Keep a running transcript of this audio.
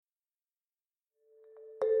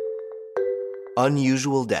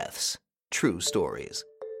Unusual Deaths, True Stories.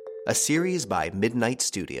 A series by Midnight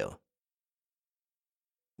Studio.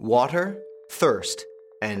 Water, thirst,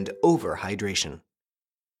 and overhydration.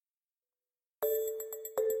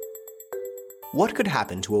 What could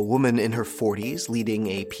happen to a woman in her 40s leading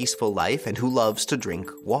a peaceful life and who loves to drink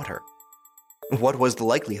water? What was the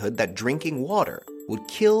likelihood that drinking water would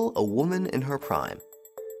kill a woman in her prime?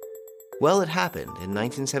 Well, it happened in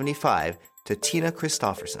 1975 to Tina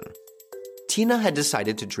Christopherson. Tina had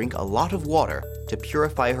decided to drink a lot of water to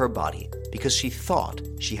purify her body because she thought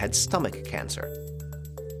she had stomach cancer.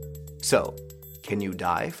 So, can you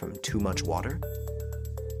die from too much water?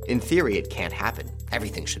 In theory, it can't happen.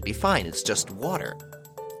 Everything should be fine. It's just water.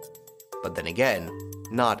 But then again,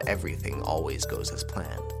 not everything always goes as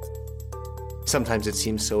planned. Sometimes it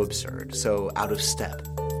seems so absurd, so out of step.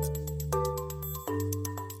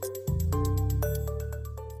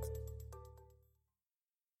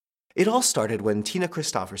 It all started when Tina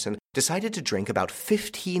Christopherson decided to drink about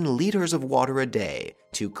 15 liters of water a day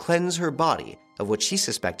to cleanse her body of what she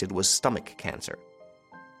suspected was stomach cancer.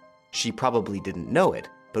 She probably didn't know it,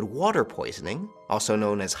 but water poisoning, also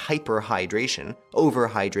known as hyperhydration,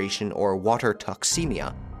 overhydration, or water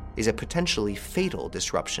toxemia, is a potentially fatal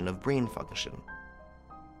disruption of brain function.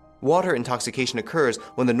 Water intoxication occurs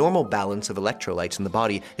when the normal balance of electrolytes in the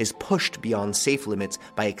body is pushed beyond safe limits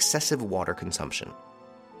by excessive water consumption.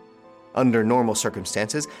 Under normal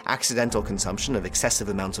circumstances, accidental consumption of excessive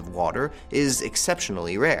amounts of water is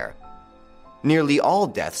exceptionally rare. Nearly all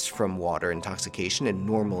deaths from water intoxication in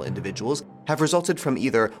normal individuals have resulted from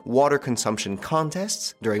either water consumption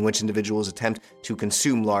contests, during which individuals attempt to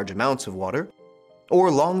consume large amounts of water,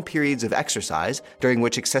 or long periods of exercise, during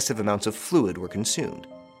which excessive amounts of fluid were consumed.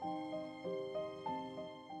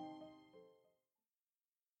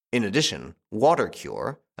 In addition, water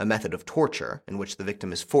cure, a method of torture in which the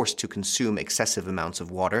victim is forced to consume excessive amounts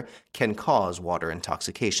of water, can cause water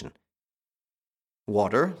intoxication.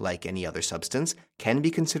 Water, like any other substance, can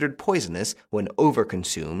be considered poisonous when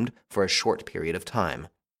overconsumed for a short period of time.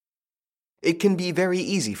 It can be very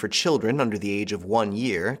easy for children under the age of 1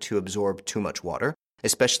 year to absorb too much water,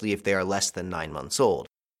 especially if they are less than 9 months old.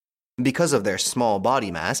 Because of their small body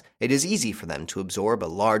mass, it is easy for them to absorb a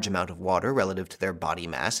large amount of water relative to their body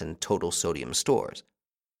mass and total sodium stores.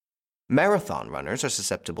 Marathon runners are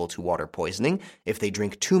susceptible to water poisoning if they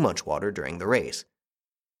drink too much water during the race.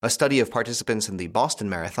 A study of participants in the Boston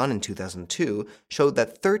Marathon in 2002 showed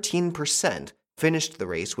that 13% finished the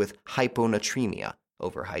race with hyponatremia,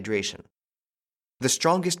 overhydration. The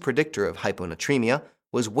strongest predictor of hyponatremia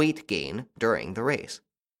was weight gain during the race.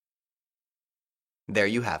 There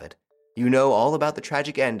you have it. You know all about the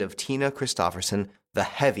tragic end of Tina Christopherson, the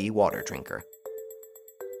heavy water drinker.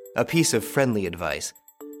 A piece of friendly advice.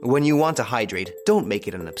 When you want to hydrate, don't make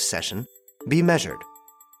it an obsession. Be measured.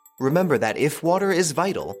 Remember that if water is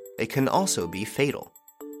vital, it can also be fatal.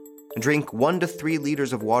 Drink 1 to 3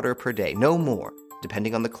 liters of water per day, no more,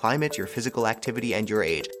 depending on the climate, your physical activity, and your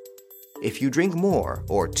age. If you drink more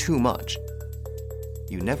or too much,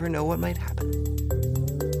 you never know what might happen.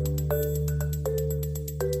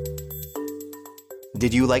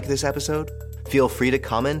 Did you like this episode? Feel free to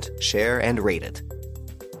comment, share, and rate it.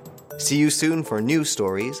 See you soon for new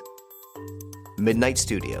stories. Midnight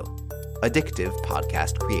Studio, Addictive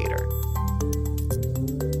podcast creator.